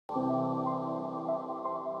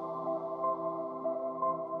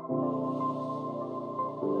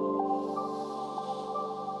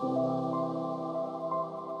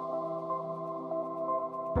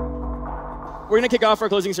We're going to kick off our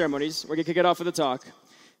closing ceremonies. We're going to kick it off with a talk.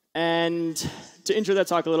 And to intro that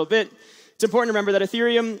talk a little bit, it's important to remember that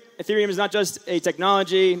Ethereum is not just a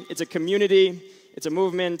technology, it's a community, it's a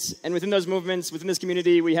movement, and within those movements, within this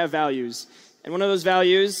community, we have values. And one of those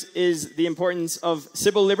values is the importance of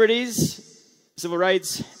civil liberties, civil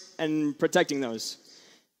rights, and protecting those.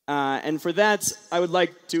 And for that, I would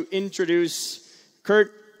like to introduce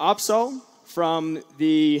Kurt Opsahl from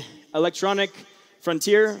the Electronic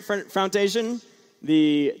Frontier Foundation,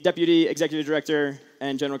 the Deputy Executive Director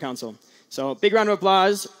and General Counsel. So big round of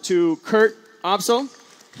applause to Kurt Opsahl.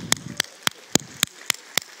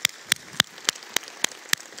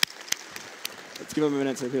 Let's give him a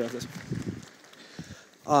minute to repeat this.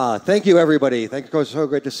 Thank you, everybody. Thank you. It's so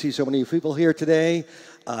great to see so many people here today.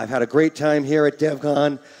 I've had a great time here at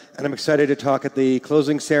Devcon, and I'm excited to talk at the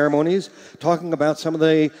closing ceremonies, talking about some of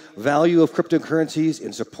the value of cryptocurrencies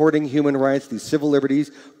in supporting human rights, these civil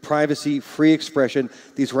liberties, privacy, free expression,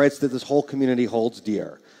 these rights that this whole community holds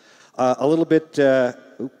dear. A little bit,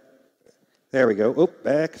 there we go.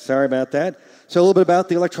 Back. Sorry about that. So a little bit about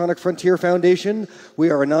the Electronic Frontier Foundation. We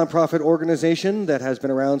are a nonprofit organization that has been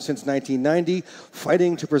around since 1990,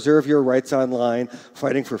 fighting to preserve your rights online,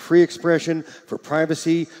 fighting for free expression, for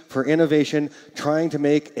privacy, for innovation, trying to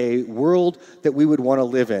make a world that we would want to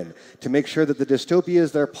live in, to make sure that the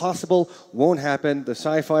dystopias that are possible won't happen. The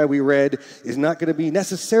sci-fi we read is not going to be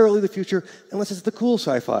necessarily the future unless it's the cool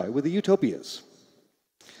sci-fi with the utopias.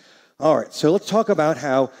 All right, so let's talk about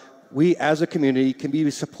how we as a community can be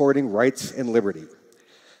supporting rights and liberty.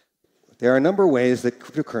 There are a number of ways that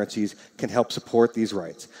cryptocurrencies can help support these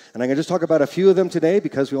rights. And I'm going to just talk about a few of them today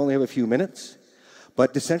because we only have a few minutes.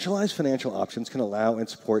 But decentralized financial options can allow and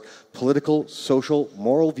support political, social,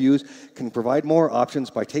 moral views, can provide more options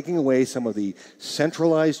by taking away some of the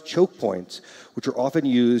centralized choke points, which are often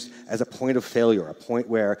used as a point of failure, a point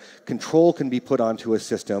where control can be put onto a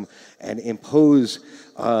system and impose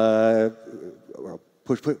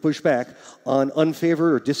push back on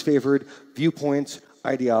unfavored or disfavored viewpoints,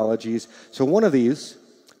 ideologies. So one of these,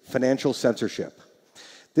 financial censorship.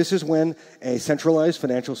 This is when a centralized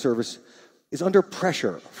financial service is under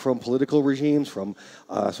pressure from political regimes, from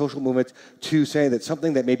social movements, to say that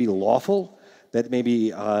something that may be lawful, that may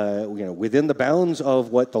be within the bounds of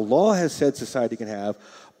what the law has said society can have,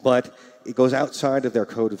 but it goes outside of their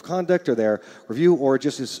code of conduct or their review, or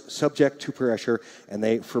just is subject to pressure, and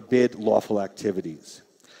they forbid lawful activities.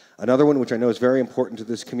 Another one, which I know is very important to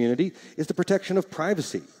this community, is the protection of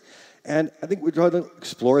privacy. And I think we're trying to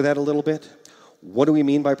explore that a little bit. What do we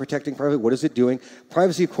mean by protecting privacy? What is it doing?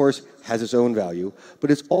 Privacy, of course, has its own value,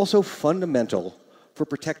 but it's also fundamental for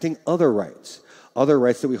protecting other rights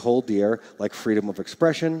that we hold dear, like freedom of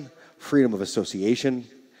expression, freedom of association,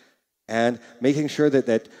 and making sure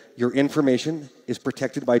that your information is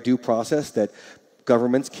protected by due process, that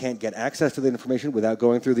governments can't get access to the information without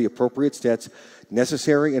going through the appropriate steps,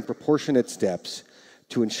 necessary and proportionate steps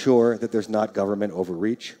to ensure that there's not government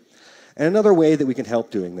overreach. And another way that we can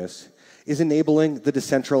help doing this is enabling the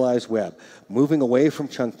decentralized web, moving away from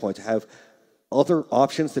chunk points, have other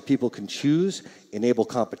options that people can choose, enable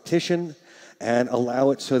competition, and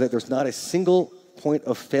allow it so that there's not a single point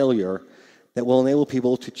of failure that will enable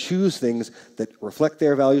people to choose things that reflect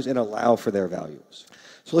their values and allow for their values.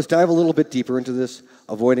 So let's dive a little bit deeper into this,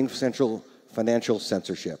 avoiding central financial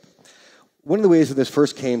censorship. One of the ways that this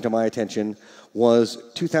first came to my attention was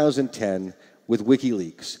 2010 with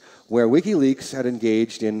WikiLeaks, where WikiLeaks had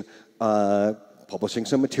engaged in publishing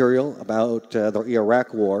some material about the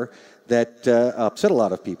Iraq war that upset a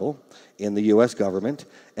lot of people in the US government,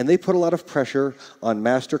 and they put a lot of pressure on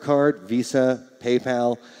MasterCard, Visa,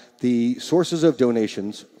 PayPal, the sources of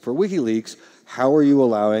donations for WikiLeaks. How are you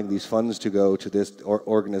allowing these funds to go to this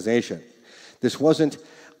organization? This wasn't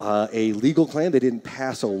a legal claim. They didn't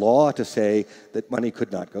pass a law to say that money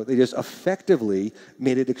could not go. They just effectively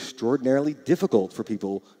made it extraordinarily difficult for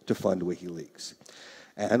people to fund WikiLeaks.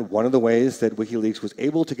 And one of the ways that WikiLeaks was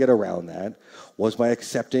able to get around that was by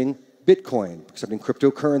accepting Bitcoin, accepting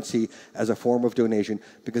cryptocurrency as a form of donation,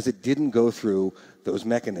 because it didn't go through those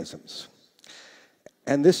mechanisms.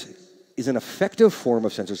 And this is an effective form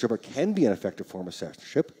of censorship, or can be an effective form of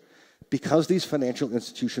censorship, because these financial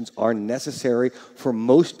institutions are necessary for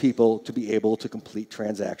most people to be able to complete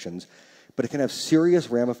transactions. But it can have serious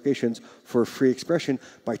ramifications for free expression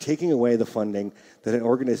by taking away the funding that an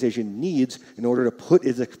organization needs in order to put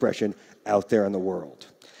its expression out there in the world.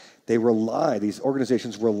 These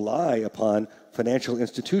organizations rely upon financial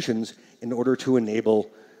institutions in order to enable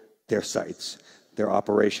their sites, their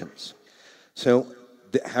operations. So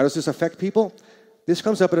how does this affect people? This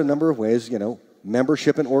comes up in a number of ways,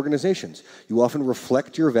 membership in organizations. You often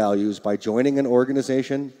reflect your values by joining an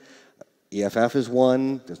organization. EFF is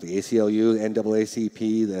one, there's the ACLU, the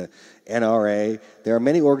NAACP, the NRA. There are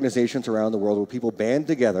many organizations around the world where people band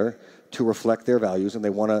together to reflect their values, and they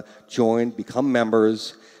want to join, become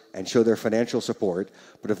members, and show their financial support.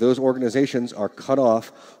 But if those organizations are cut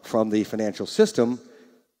off from the financial system,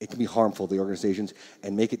 it can be harmful to the organizations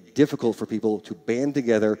and make it difficult for people to band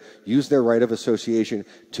together, use their right of association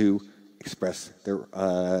to express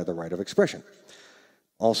the right of expression.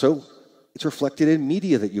 Also, it's reflected in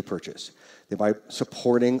media that you purchase. By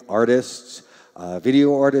supporting artists,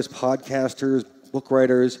 video artists, podcasters, book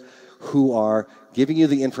writers, who are giving you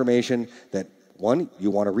the information that, one,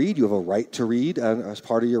 you want to read, you have a right to read as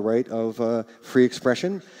part of your right of free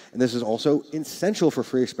expression. And this is also essential for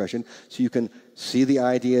free expression, so you can see the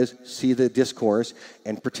ideas, see the discourse,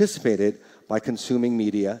 and participate in it by consuming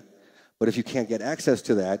media. But if you can't get access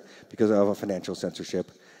to that because of a financial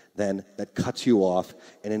censorship, then that cuts you off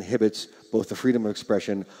and inhibits both the freedom of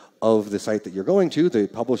expression of the site that you're going to, the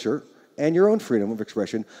publisher, and your own freedom of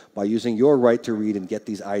expression by using your right to read and get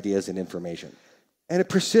these ideas and information. And it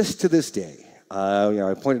persists to this day.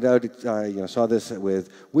 I pointed out, saw this with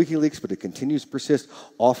WikiLeaks, but it continues to persist.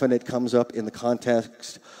 Often it comes up in the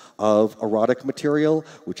context of erotic material,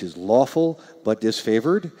 which is lawful but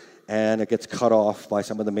disfavored, and it gets cut off by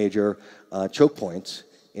some of the major choke points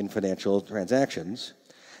in financial transactions.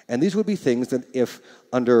 And these would be things that if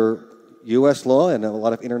under U.S. law and a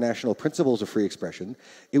lot of international principles of free expression,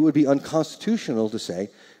 it would be unconstitutional to say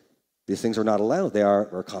these things are not allowed. They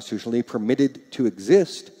are constitutionally permitted to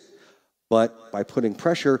exist, but by putting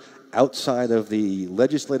pressure outside of the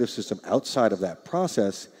legislative system, outside of that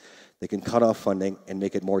process, they can cut off funding and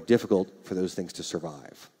make it more difficult for those things to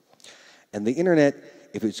survive. And the internet,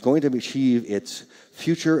 if it's going to achieve its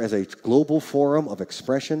future as a global forum of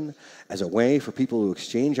expression, as a way for people to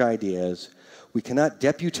exchange ideas, we cannot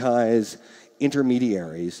deputize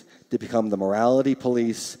intermediaries to become the morality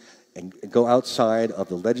police and go outside of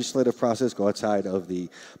the legislative process, go outside of the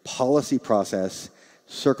policy process,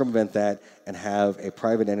 circumvent that, and have a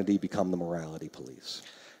private entity become the morality police.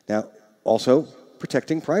 Now, also,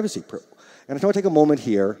 protecting privacy. And I want to take a moment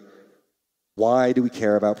here. Why do we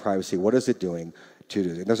care about privacy? What is it doing to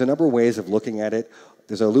do? There's a number of ways of looking at it.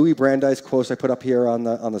 There's a Louis Brandeis quote I put up here on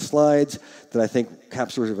the slides that I think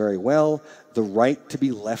captures it very well. The right to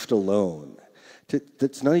be left alone.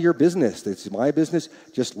 It's none of your business. It's my business.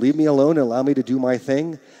 Just leave me alone and allow me to do my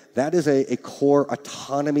thing. That is a core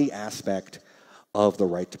autonomy aspect of the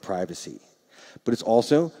right to privacy. But it's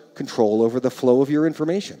also control over the flow of your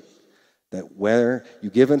information. That where you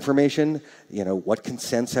give information, what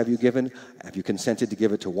consents have you given? Have you consented to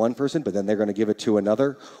give it to one person, but then they're going to give it to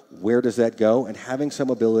another? Where does that go? And having some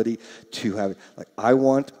ability to have, I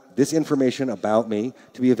want this information about me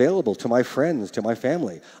to be available to my friends, to my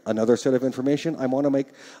family. Another set of information I want to make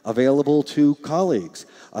available to colleagues.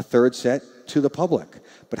 A third set to the public.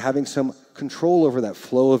 But having some control over that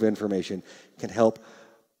flow of information can help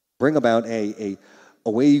bring about a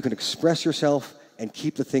way you can express yourself and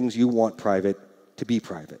keep the things you want private to be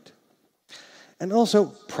private. And also,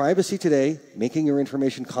 privacy today, making your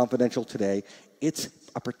information confidential today, it's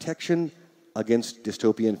a protection against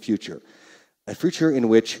dystopian future. A future in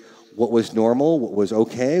which what was normal, what was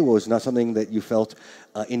okay, what was not something that you felt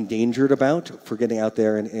endangered about for getting out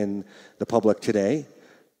there in the public today,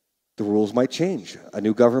 the rules might change. A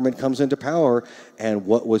new government comes into power, and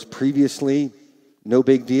what was previously no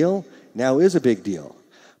big deal, now is a big deal.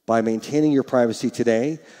 By maintaining your privacy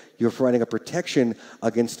today, you're providing a protection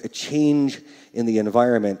against a change in the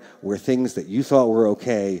environment where things that you thought were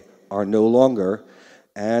okay are no longer.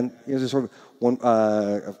 And there's a sort of one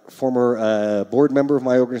former board member of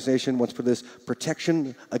my organization once put this: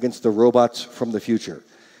 protection against the robots from the future,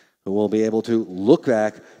 who will be able to look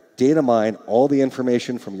back, data mine all the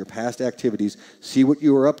information from your past activities, see what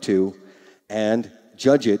you were up to, and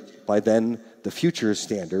judge it by then the future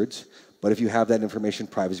standards. But if you have that information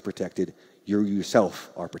privacy protected, you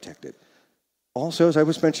yourself are protected. Also, as I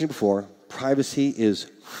was mentioning before, privacy is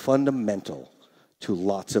fundamental to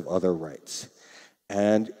lots of other rights.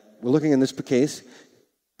 And we're looking in this case,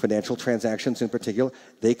 financial transactions in particular,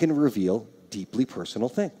 they can reveal deeply personal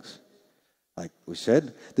things. Like we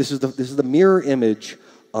said, this is the mirror image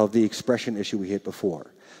of the expression issue we hit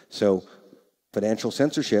before. So financial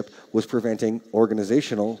censorship was preventing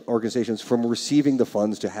organizations from receiving the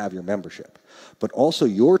funds to have your membership. But also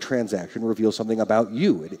your transaction reveals something about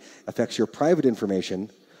you. It affects your private information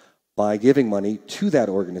by giving money to that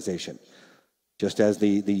organization. Just as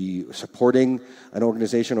the supporting an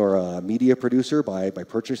organization or a media producer by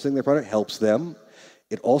purchasing their product helps them,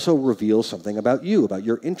 it also reveals something about you, about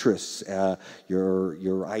your interests,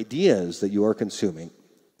 your ideas that you are consuming.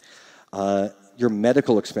 Your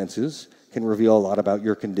medical expenses can reveal a lot about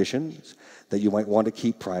your conditions that you might want to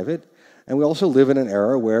keep private. And we also live in an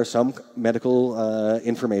era where some medical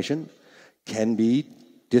information can be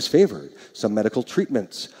disfavored. Some medical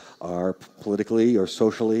treatments are politically or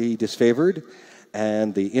socially disfavored,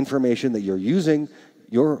 and the information that you're using,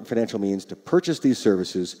 your financial means to purchase these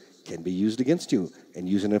services, can be used against you and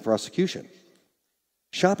used in a prosecution.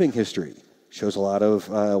 Shopping history shows a lot of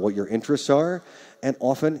what your interests are, and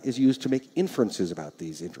often is used to make inferences about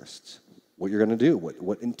these interests. What you're going to do,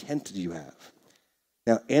 what intent do you have?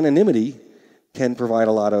 Now, anonymity can provide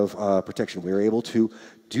a lot of protection. We are able to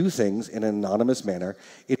do things in an anonymous manner.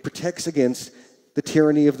 It protects against the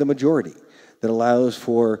tyranny of the majority, that allows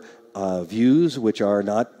for views which are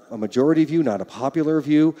not a majority view, not a popular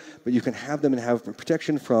view, but you can have them and have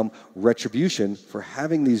protection from retribution for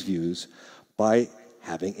having these views by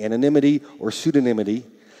having anonymity or pseudonymity,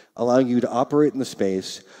 allowing you to operate in the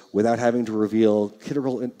space without having to reveal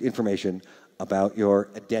critical information about your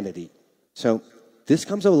identity. So this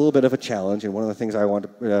comes a little bit of a challenge, and one of the things I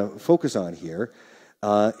want to focus on here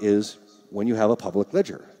is when you have a public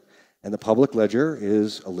ledger. And the public ledger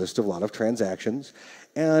is a list of a lot of transactions,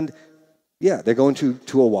 and yeah, they're going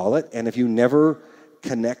to a wallet, and if you never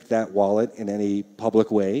connect that wallet in any public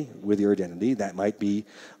way with your identity, that might be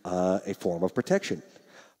a form of protection.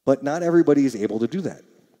 But not everybody is able to do that.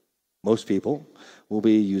 Most people will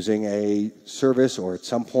be using a service, or at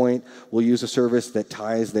some point will use a service that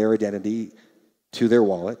ties their identity to their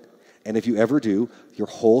wallet, and if you ever do, your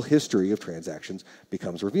whole history of transactions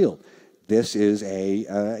becomes revealed. This is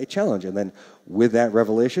a challenge, and then with that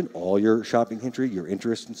revelation, all your shopping history, your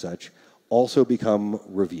interests and such, also become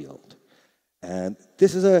revealed. And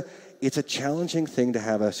this is it's a challenging thing to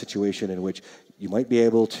have a situation in which you might be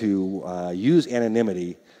able to use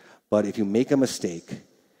anonymity, but if you make a mistake,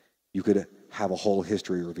 you could have a whole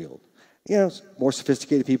history revealed. You know, more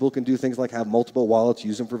sophisticated people can do things like have multiple wallets,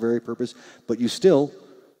 use them for various purpose, but you still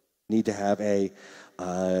need to have a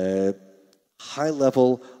high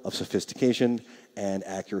level of sophistication and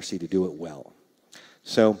accuracy to do it well.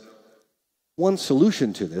 So one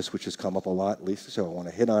solution to this, which has come up a lot, at least, so I want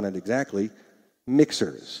to hit on it exactly,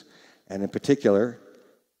 mixers, and in particular,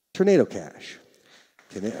 Tornado Cash.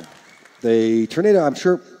 The Tornado, I'm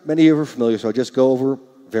sure many of you are familiar, so I'll just go over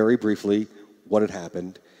very briefly what had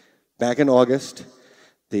happened. Back in August,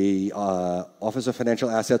 the Office of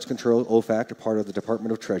Financial Assets Control, OFAC, a part of the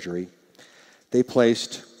Department of Treasury, they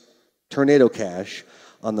placed Tornado Cash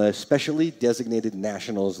on the specially designated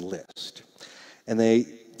nationals list. And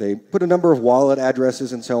they put a number of wallet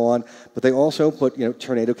addresses and so on, but they also put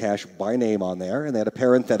Tornado Cash by name on there, and they had a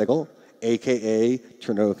parenthetical, AKA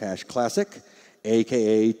Tornado Cash Classic,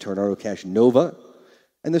 AKA Tornado Cash Nova,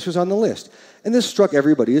 and this was on the list. And this struck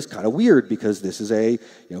everybody as kind of weird because this is a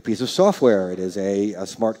piece of software. It is a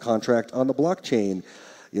smart contract on the blockchain.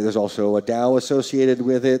 There's also a DAO associated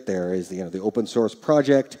with it. There is the open source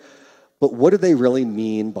project. But what do they really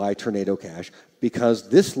mean by Tornado Cash? Because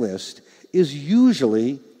this list is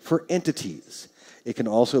usually for entities. It can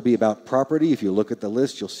also be about property. If you look at the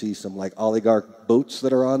list, you'll see some like oligarch boats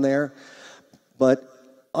that are on there. But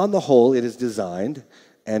on the whole, it is designed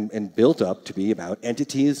and built up to be about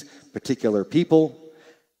entities, particular people,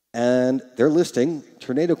 and they're listing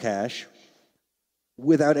Tornado Cash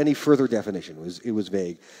without any further definition. It was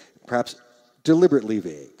vague, perhaps deliberately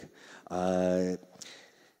vague.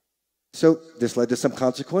 So this led to some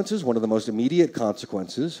consequences. One of the most immediate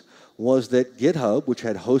consequences was that GitHub, which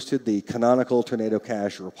had hosted the canonical Tornado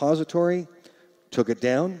Cash repository, took it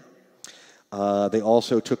down. They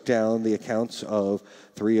also took down the accounts of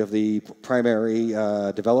 3 of the primary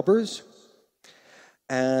developers.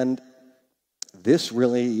 And this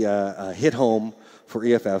really hit home for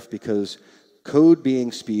EFF because code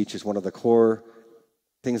being speech is one of the core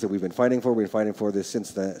things that we've been fighting for. We've been fighting for this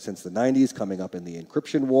since the 90s, coming up in the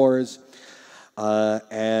encryption wars.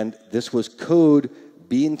 And this was code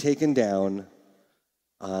being taken down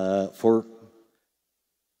for,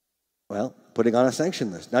 well, putting on a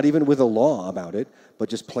sanction list, not even with a law about it, but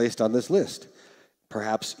just placed on this list.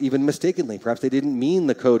 Perhaps even mistakenly. Perhaps they didn't mean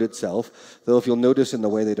the code itself, though if you'll notice in the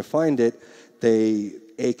way they defined it, the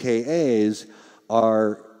AKAs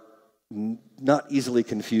are not easily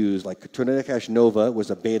confused. Like Tornado Cash Nova was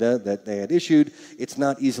a beta that they had issued. It's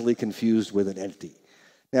not easily confused with an entity.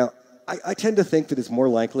 Now, I tend to think that it's more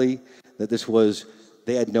likely that this was,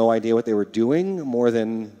 they had no idea what they were doing more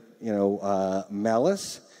than,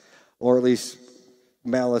 malice. Or at least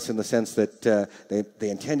malice in the sense that they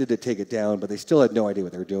intended to take it down, but they still had no idea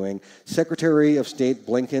what they were doing. Secretary of State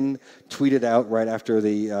Blinken tweeted out right after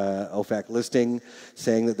the OFAC listing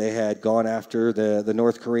saying that they had gone after the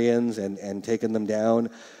North Koreans and taken them down,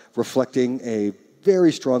 reflecting a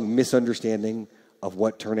very strong misunderstanding of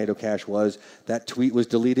what Tornado Cash was. That tweet was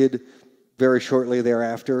deleted very shortly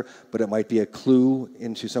thereafter, but it might be a clue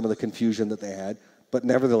into some of the confusion that they had. But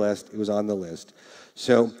nevertheless, it was on the list.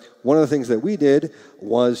 So one of the things that we did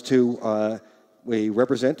was we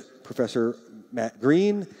represent Professor Matt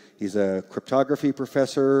Green. He's a cryptography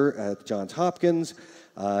professor at Johns Hopkins,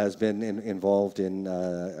 has been involved in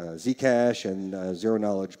Zcash and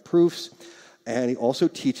zero-knowledge proofs, and he also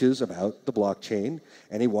teaches about the blockchain,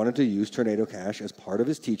 and he wanted to use Tornado Cash as part of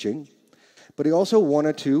his teaching, but he also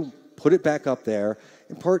wanted to put it back up there,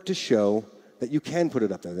 in part to show that you can put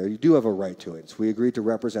it up there. You do have a right to it. So we agreed to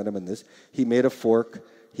represent him in this. He made a fork.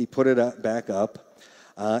 He put it back up.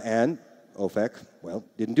 And OFAC, well,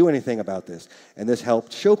 didn't do anything about this. And this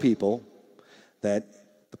helped show people that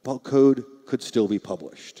the code could still be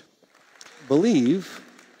published. Believe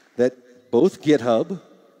that both GitHub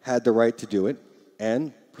had the right to do it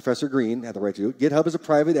and Professor Green had the right to do it. GitHub is a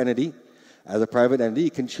private entity. As a private entity,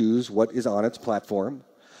 it can choose what is on its platform.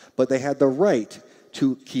 But they had the right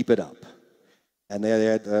to keep it up. And they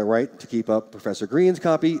had the right to keep up Professor Green's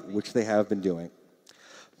copy, which they have been doing.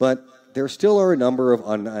 But there still are a number of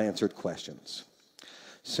unanswered questions.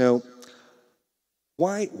 So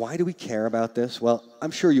why do we care about this? Well,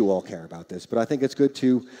 I'm sure you all care about this, but I think it's good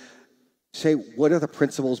to say what are the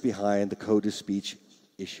principles behind the code-to-speech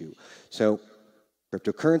issue. So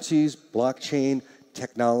cryptocurrencies, blockchain,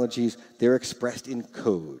 technologies, they're expressed in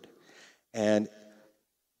code. And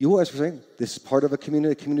you guys were saying this is part of a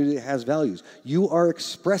community that has values. You are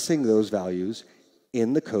expressing those values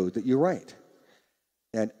in the code that you write.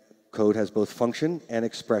 And code has both function and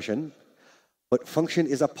expression, but function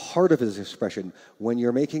is a part of this expression. When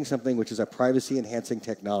you're making something which is a privacy-enhancing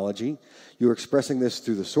technology, you're expressing this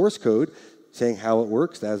through the source code, saying how it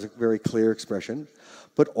works. That is a very clear expression.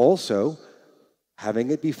 But also, having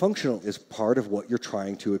it be functional is part of what you're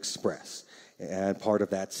trying to express and part of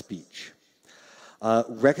that speech.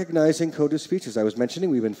 Recognizing code-to-speech, as I was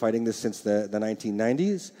mentioning, we've been fighting this since the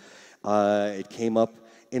 1990s. It came up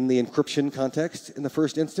in the encryption context in the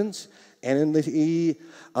first instance, and in the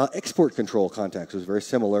export control context. It was very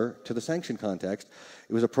similar to the sanction context.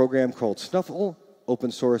 It was a program called Snuffle,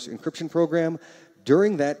 open source encryption program.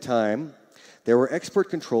 During that time, there were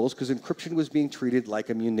export controls because encryption was being treated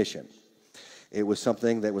like a munition. It was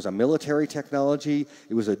something that was a military technology.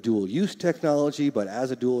 It was a dual-use technology, but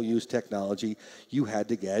as a dual-use technology, you had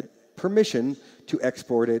to get permission to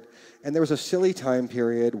export it. And there was a silly time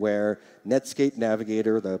period where Netscape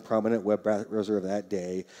Navigator, the prominent web browser of that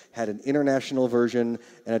day, had an international version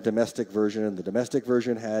and a domestic version. And the domestic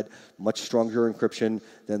version had much stronger encryption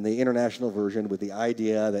than the international version, with the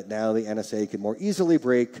idea that now the NSA could more easily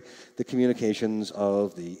break the communications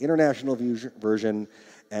of the international version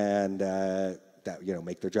and that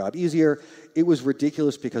make their job easier. It was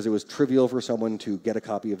ridiculous because it was trivial for someone to get a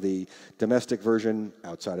copy of the domestic version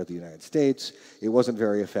outside of the United States. It wasn't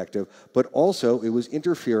very effective, but also it was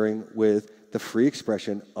interfering with the free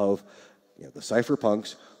expression of the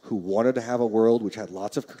cypherpunks who wanted to have a world which had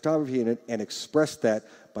lots of cryptography in it and expressed that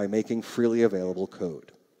by making freely available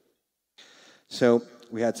code. So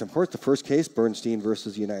we had some courts. The first case, Bernstein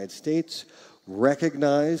versus the United States,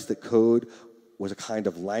 recognized that code was a kind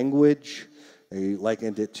of language. They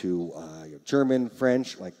likened it to German,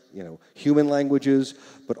 French, like human languages,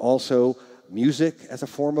 but also music as a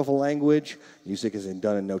form of a language. Music is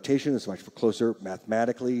done in notation. It's much closer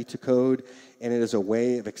mathematically to code, and it is a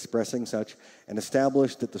way of expressing such, and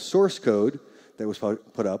established that the source code that was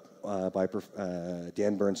put up by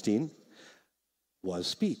Dan Bernstein was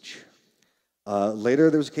speech. Later,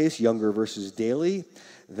 there was a case, Younger versus Daly,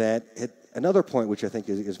 that hit another point which I think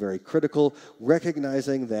is very critical,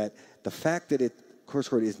 recognizing that the fact that source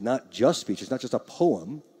code is not just speech, it's not just a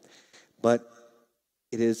poem, but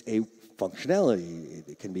it is a functionality.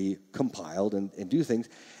 It can be compiled and do things,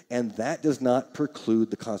 and that does not preclude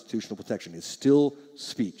the constitutional protection. It's still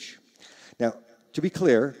speech. Now, to be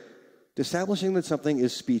clear, establishing that something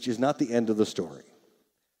is speech is not the end of the story.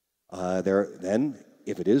 Then,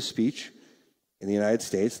 if it is speech, in the United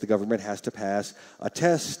States, the government has to pass a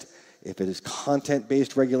test. If it is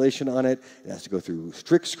content-based regulation on it, it has to go through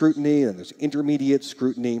strict scrutiny, and there's intermediate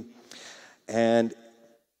scrutiny. And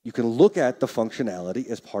you can look at the functionality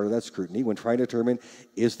as part of that scrutiny when trying to determine,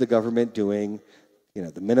 is the government doing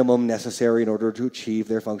the minimum necessary in order to achieve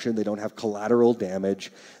their function. They don't have collateral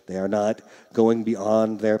damage. They are not going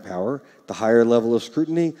beyond their power. The higher level of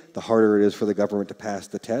scrutiny, the harder it is for the government to pass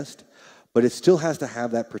the test. But it still has to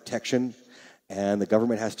have that protection, and the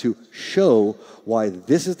government has to show why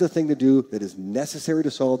this is the thing to do that is necessary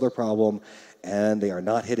to solve their problem, and they are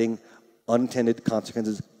not hitting unintended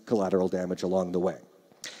consequences, collateral damage along the way.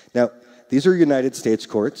 Now, these are United States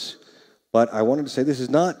courts, but I wanted to say this is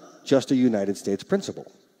not just a United States principle.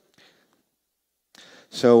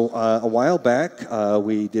 So a while back,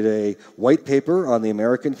 we did a white paper on the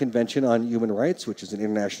American Convention on Human Rights, which is an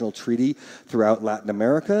international treaty throughout Latin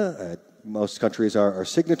America. Most countries are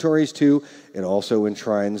signatories to. It also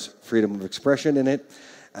enshrines freedom of expression in it.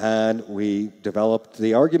 And we developed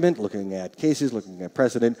the argument, looking at cases, looking at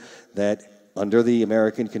precedent, that under the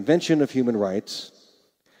American Convention of Human Rights,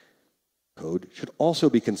 code should also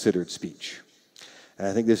be considered speech. And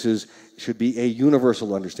I think this should be a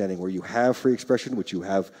universal understanding where you have free expression, which you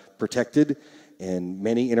have protected in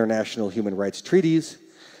many international human rights treaties,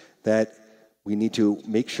 that we need to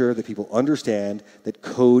make sure that people understand that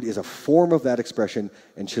code is a form of that expression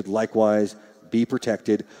and should likewise be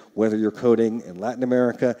protected, whether you're coding in Latin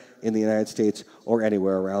America, in the United States, or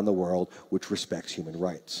anywhere around the world which respects human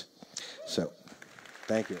rights. So,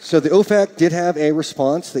 thank you. So the OFAC did have a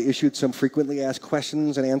response. They issued some frequently asked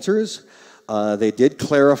questions and answers. They did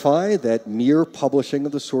clarify that mere publishing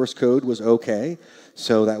of the source code was okay,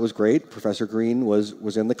 so that was great. Professor Green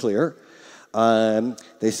was in the clear.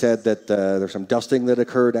 They said that there's some dusting that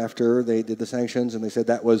occurred after they did the sanctions, and they said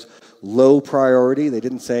that was low priority. They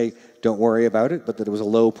didn't say, don't worry about it, but that it was a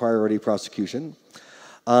low priority prosecution.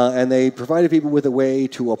 And they provided people with a way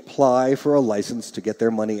to apply for a license to get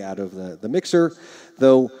their money out of the mixer,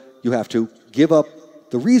 though you have to give up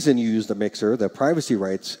the reason you use the mixer, the privacy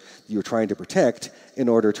rights you're trying to protect, in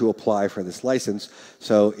order to apply for this license.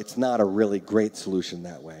 So it's not a really great solution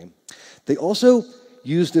that way. They also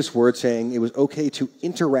used this word saying it was okay to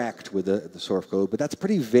interact with the source code, but that's a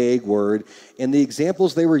pretty vague word. And the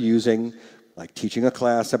examples they were using, like teaching a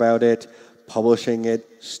class about it, publishing it,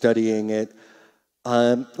 studying it,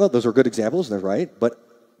 well, those are good examples, they're right, but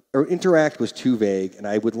interact was too vague, and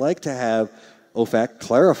I would like to have OFAC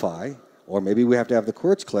clarify, or maybe we have to have the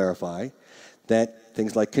courts clarify, that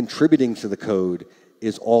things like contributing to the code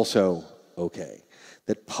is also okay.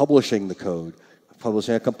 That publishing the code,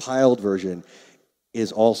 publishing a compiled version,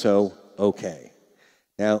 is also okay.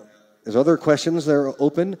 Now, there's other questions that are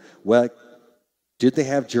open. Well, did they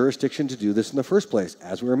have jurisdiction to do this in the first place?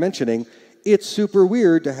 As we were mentioning, it's super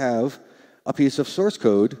weird to have a piece of source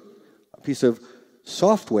code, a piece of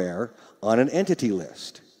software on an entity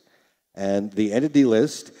list. And the entity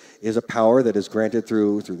list is a power that is granted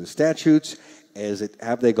through the statutes.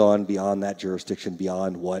 Have they gone beyond that jurisdiction,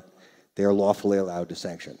 beyond what they're lawfully allowed to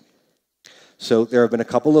sanction? So there have been a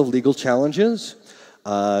couple of legal challenges.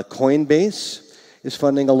 Coinbase is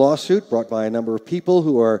funding a lawsuit brought by a number of people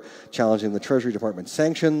who are challenging the Treasury Department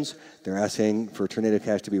sanctions. They're asking for Tornado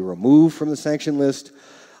Cash to be removed from the sanction list.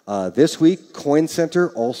 This week, Coin Center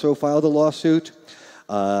also filed a lawsuit.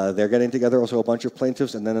 They're getting together also a bunch of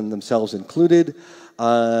plaintiffs, and then themselves included,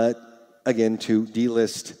 again, to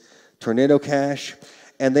delist Tornado Cash.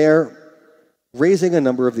 And they're raising a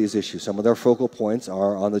number of these issues. Some of their focal points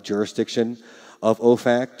are on the jurisdiction of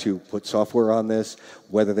OFAC to put software on this,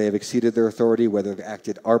 whether they have exceeded their authority, whether they've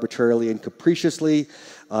acted arbitrarily and capriciously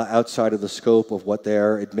outside of the scope of what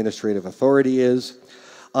their administrative authority is.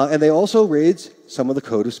 And they also raised some of the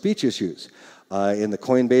code of speech issues. In the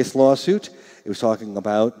Coinbase lawsuit, it was talking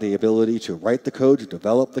about the ability to write the code, to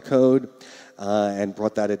develop the code, and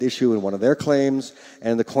brought that at issue in one of their claims.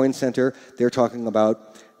 And in the Coin Center, they're talking about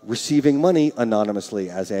receiving money anonymously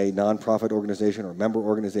as a nonprofit organization or member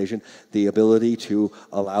organization, the ability to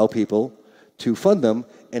allow people to fund them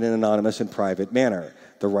in an anonymous and private manner,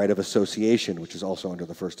 the right of association, which is also under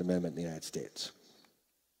the First Amendment in the United States.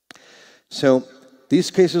 So these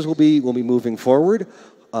cases will be moving forward,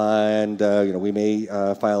 and we may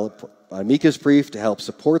file an amicus brief to help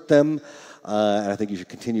support them, and I think you should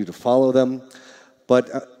continue to follow them.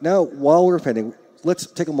 But now, while we're pending, let's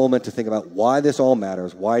take a moment to think about why this all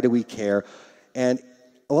matters. Why do we care? And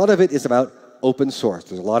a lot of it is about open source.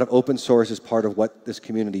 There's a lot of open source as part of what this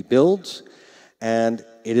community builds, and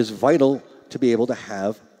it is vital to be able to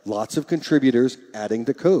have lots of contributors adding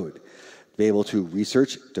to code, be able to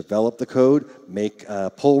research, develop the code, make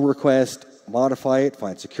a pull request, modify it,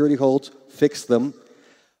 find security holes, fix them.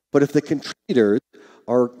 But if the contributors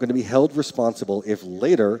are going to be held responsible if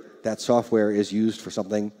later that software is used for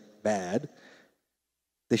something bad,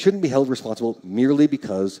 they shouldn't be held responsible merely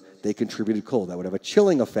because they contributed code. That would have a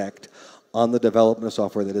chilling effect on the development of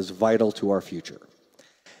software that is vital to our future.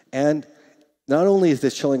 And not only is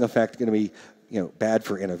this chilling effect going to be bad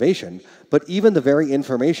for innovation, but even the very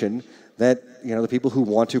information that the people who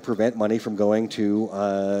want to prevent money from going to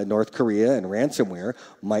North Korea and ransomware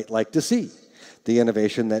might like to see. The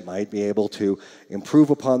innovation that might be able to improve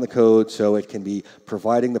upon the code so it can be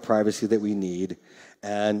providing the privacy that we need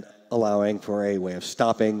and allowing for a way of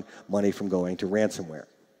stopping money from going to ransomware.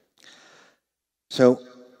 So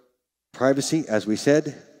privacy, as we said,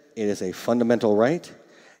 it is a fundamental right.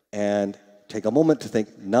 And take a moment to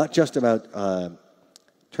think not just about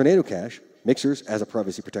Tornado Cash, mixers as a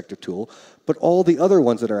privacy protective tool, but all the other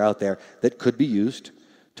ones that are out there that could be used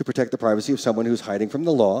to protect the privacy of someone who's hiding from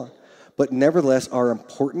the law, but nevertheless are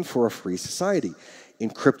important for a free society.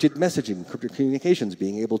 Encrypted messaging, encrypted communications,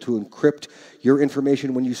 being able to encrypt your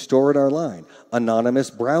information when you store it online, anonymous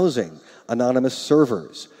browsing, anonymous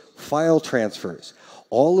servers, file transfers.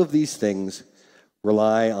 All of these things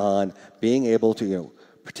rely on being able to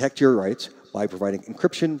protect your rights by providing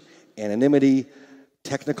encryption, anonymity,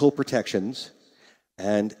 technical protections,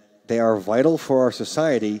 and they are vital for our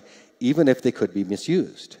society, even if they could be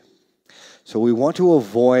misused. So we want to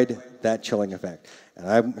avoid that chilling effect. And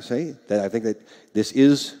I say that I think that this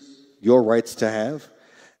is your rights to have,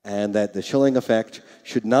 and that the chilling effect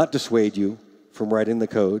should not dissuade you from writing the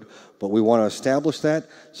code, but we want to establish that,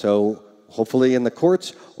 so hopefully in the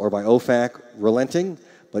courts or by OFAC relenting,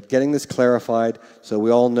 but getting this clarified so we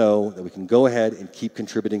all know that we can go ahead and keep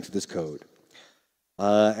contributing to this code.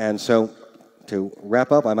 And so to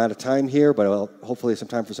wrap up, I'm out of time here, but I'll hopefully some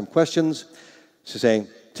time for some questions. So saying,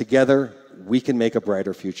 together, we can make a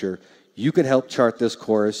brighter future. You can help chart this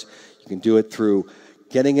course. You can do it through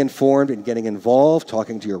getting informed and getting involved,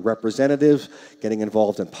 talking to your representatives, getting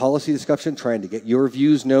involved in policy discussion, trying to get your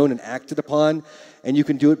views known and acted upon. And you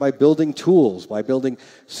can do it by building tools, by building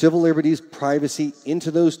civil liberties, privacy into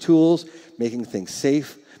those tools, making things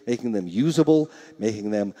safe, making them usable,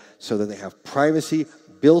 making them so that they have privacy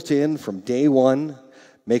built in from day one.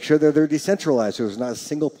 Make sure that they're decentralized, so there's not a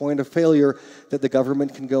single point of failure that the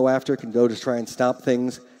government can go after, can go to try and stop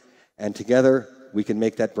things. And together, we can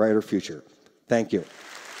make that brighter future. Thank you.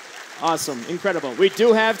 Awesome. Incredible. We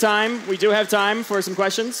do have time. We do have time for some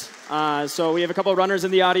questions. So we have a couple of runners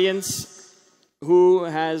in the audience. Who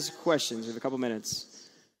has questions? We have a couple minutes.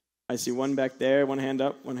 I see one back there. One hand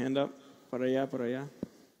up. One hand up. Por allá, por allá.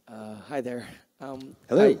 Hi there.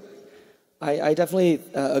 Hello. I definitely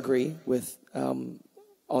agree with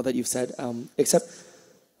all that you've said, except,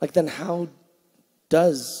 then how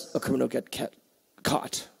does a criminal get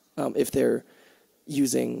caught if they're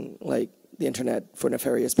using, the internet for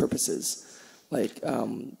nefarious purposes?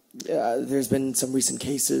 There's been some recent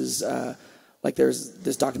cases, there's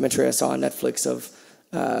this documentary I saw on Netflix of,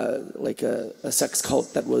 a sex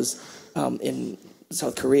cult that was in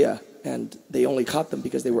South Korea, and they only caught them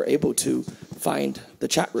because they were able to find the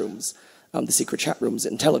chat rooms, the secret chat rooms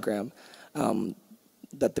in Telegram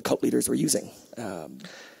that the cult leaders were using.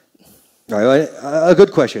 Right, a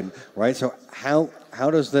good question, right? So how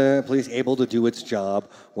does the police able to do its job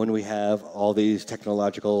when we have all these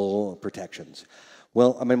technological protections?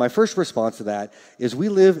 Well, my first response to that is we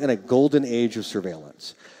live in a golden age of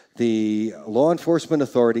surveillance. The law enforcement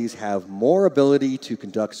authorities have more ability to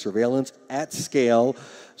conduct surveillance at scale,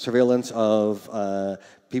 surveillance of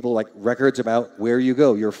people, like records about where you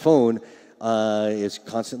go. Your phone is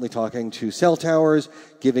constantly talking to cell towers,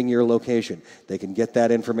 giving your location. They can get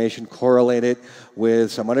that information, correlate it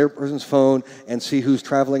with some other person's phone, and see who's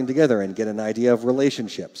traveling together and get an idea of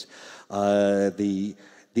relationships. The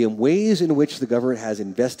ways in which the government has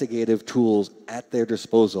investigative tools at their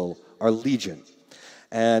disposal are legion.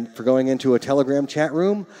 And for going into a Telegram chat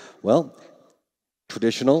room, well,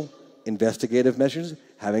 traditional investigative measures,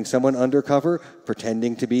 having someone undercover,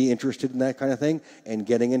 pretending to be interested in that kind of thing, and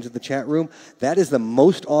getting into the chat room, that is the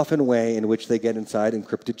most often way in which they get inside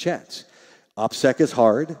encrypted chats. OPSEC is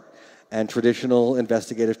hard, and traditional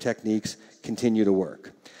investigative techniques continue to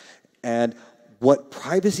work. And what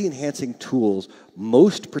privacy-enhancing tools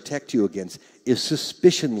most protect you against is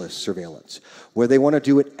suspicionless surveillance, where they want to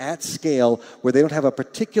do it at scale, where they don't have a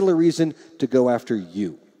particular reason to go after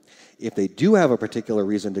you. If they do have a particular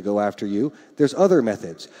reason to go after you, there's other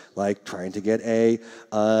methods, like trying to get a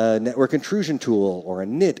network intrusion tool or a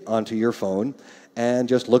NIT onto your phone and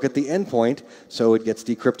just look at the endpoint so it gets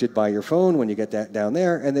decrypted by your phone when you get that down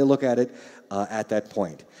there, and they look at it at that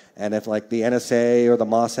point. And if like the NSA or the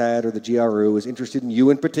Mossad or the GRU is interested in you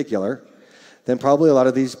in particular, then probably a lot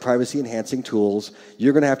of these privacy-enhancing tools,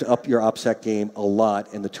 you're going to have to up your OPSEC game a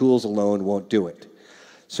lot, and the tools alone won't do it.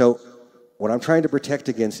 So What I'm trying to protect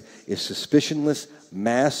against is suspicionless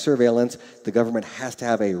mass surveillance. The government has to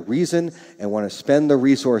have a reason and want to spend the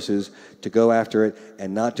resources to go after it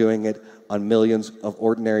and not doing it on millions of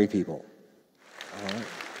ordinary people.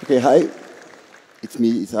 Okay, hi. It's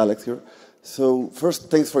me, it's Alex here. So first,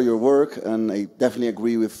 thanks for your work, and I definitely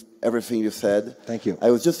agree with everything you said. Thank you. I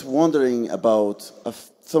was just wondering about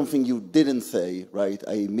something you didn't say, right?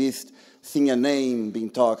 I missed seeing a name being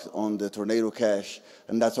talked on the Tornado Cash,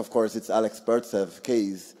 and that's, of course, it's Alex Bertsev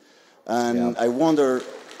case. And I wonder,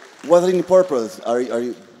 was there any purpose?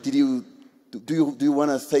 Do you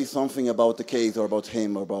want to say something about the case or about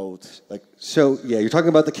him or about like? So yeah, you're talking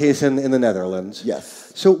about the case in the Netherlands.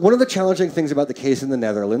 Yes. So one of the challenging things about the case in the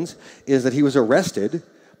Netherlands is that he was arrested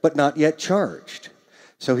but not yet charged.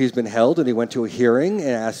 So he's been held and he went to a hearing and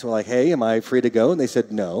asked like, hey, am I free to go? And they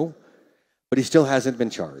said no, but he still hasn't been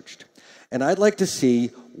charged. And I'd like to see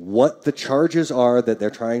what the charges are that they're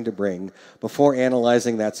trying to bring before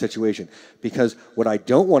analyzing that situation. Because what I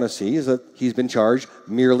don't want to see is that he's been charged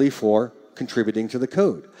merely for contributing to the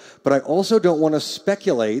code. But I also don't want to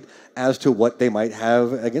speculate as to what they might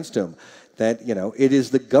have against him. That, you know, it is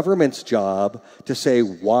the government's job to say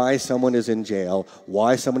why someone is in jail,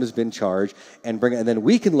 why someone has been charged, and then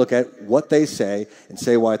we can look at what they say and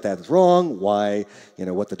say why that is wrong, why, you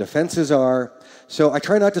know, what the defenses are. So I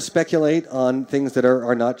try not to speculate on things that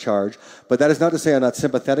are not charged, but that is not to say I'm not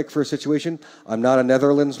sympathetic for a situation. I'm not a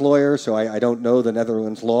Netherlands lawyer, so I don't know the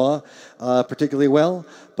Netherlands law particularly well,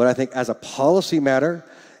 but I think as a policy matter,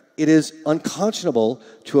 it is unconscionable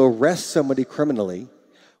to arrest somebody criminally,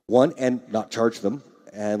 one, and not charge them,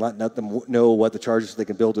 and let them know what the charges they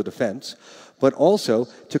can build a defense, but also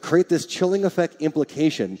to create this chilling effect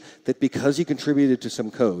implication that because he contributed to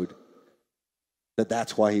some code,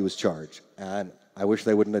 that's why he was charged. And I wish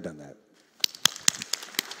they wouldn't have done that.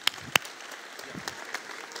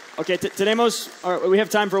 Okay, tenemos, we have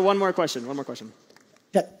time for one more question. One more question.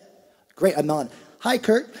 Yeah, great, I'm on. Hi,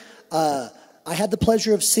 Kurt. I had the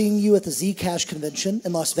pleasure of seeing you at the Zcash convention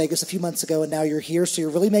in Las Vegas a few months ago, and now you're here, so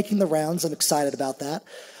you're really making the rounds. I'm excited about that.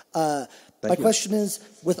 My question is,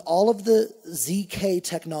 with all of the ZK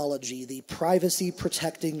technology, the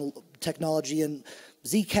privacy-protecting technology, and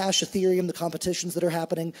Zcash, Ethereum, the competitions that are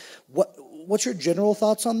happening, what's your general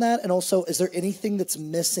thoughts on that? And also, is there anything that's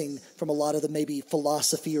missing from a lot of the maybe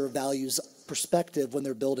philosophy or values perspective when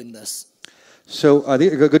they're building this? So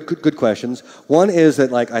these are good questions. One is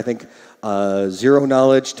that, like, I think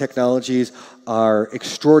zero-knowledge technologies are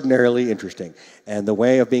extraordinarily interesting. And the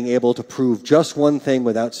way of being able to prove just one thing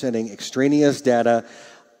without sending extraneous data,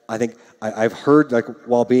 I think I've heard, like,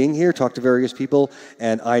 while being here, talk to various people,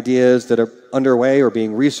 and ideas that are underway or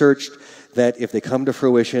being researched that if they come to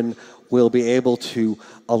fruition, will be able to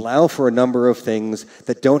allow for a number of things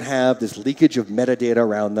that don't have this leakage of metadata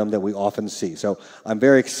around them that we often see. So I'm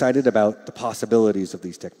very excited about the possibilities of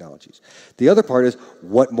these technologies. The other part is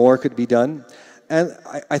what more could be done. And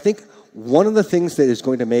I think one of the things that is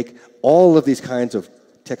going to make all of these kinds of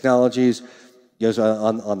technologies,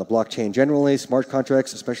 on the blockchain generally, smart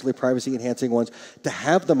contracts, especially privacy-enhancing ones, to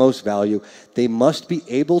have the most value, they must be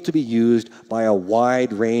able to be used by a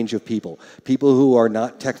wide range of people. People who are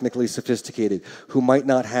not technically sophisticated, who might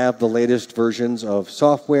not have the latest versions of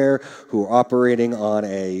software, who are operating on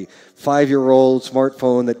a 5-year-old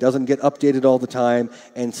smartphone that doesn't get updated all the time,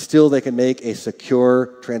 and still they can make a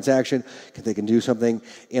secure transaction. They can do something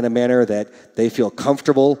in a manner that they feel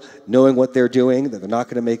comfortable knowing what they're doing, that they're not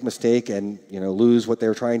going to make a mistake and lose what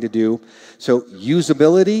they're trying to do. So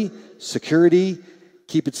usability, security,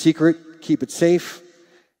 keep it secret, keep it safe,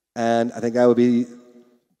 and I think that would be,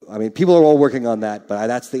 people are all working on that, but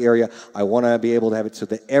that's the area I want to be able to have it so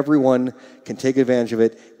that everyone can take advantage of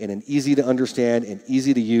it in an easy to understand and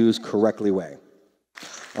easy to use correctly way.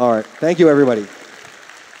 All right, thank you, everybody.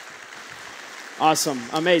 Awesome,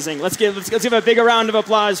 amazing. Let's give a big round of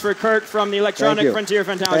applause for Kurt from the Electronic Frontier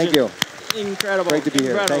Foundation. Thank you. Incredible. Great to be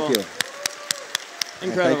here. Thank you.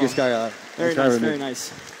 Incredible. Thank you, Sky. Very nice. Very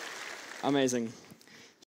nice. Amazing.